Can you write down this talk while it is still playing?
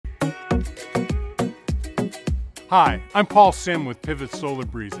Hi, I'm Paul Sim with Pivot Solar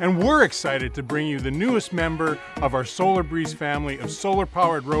Breeze, and we're excited to bring you the newest member of our Solar Breeze family of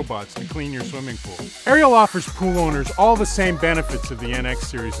solar-powered robots to clean your swimming pool. Ariel offers pool owners all the same benefits of the NX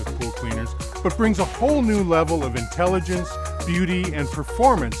series of pool cleaners, but brings a whole new level of intelligence, beauty, and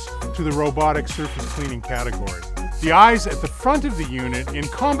performance to the robotic surface cleaning category. The eyes at the front of the unit, in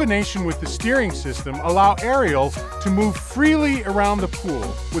combination with the steering system, allow Ariel to move freely around the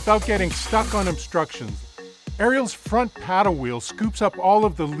pool without getting stuck on obstructions. Ariel's front paddle wheel scoops up all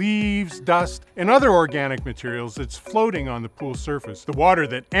of the leaves, dust, and other organic materials that's floating on the pool surface. The water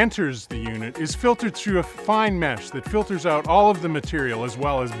that enters the unit is filtered through a fine mesh that filters out all of the material, as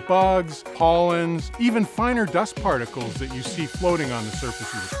well as bugs, pollens, even finer dust particles that you see floating on the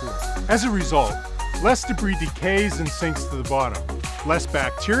surface of the pool. As a result, less debris decays and sinks to the bottom, less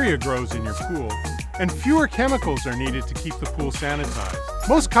bacteria grows in your pool, and fewer chemicals are needed to keep the pool sanitized.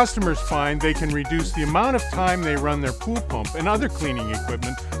 Most customers find they can reduce the amount of time they run their pool pump and other cleaning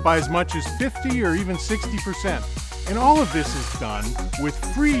equipment by as much as 50 or even 60%. And all of this is done with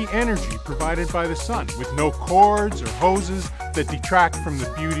free energy provided by the sun, with no cords or hoses that detract from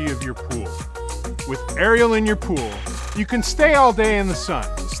the beauty of your pool. With Ariel in your pool, you can stay all day in the sun,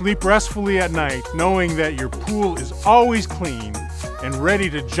 sleep restfully at night, knowing that your pool is always clean and ready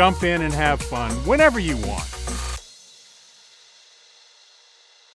to jump in and have fun whenever you want.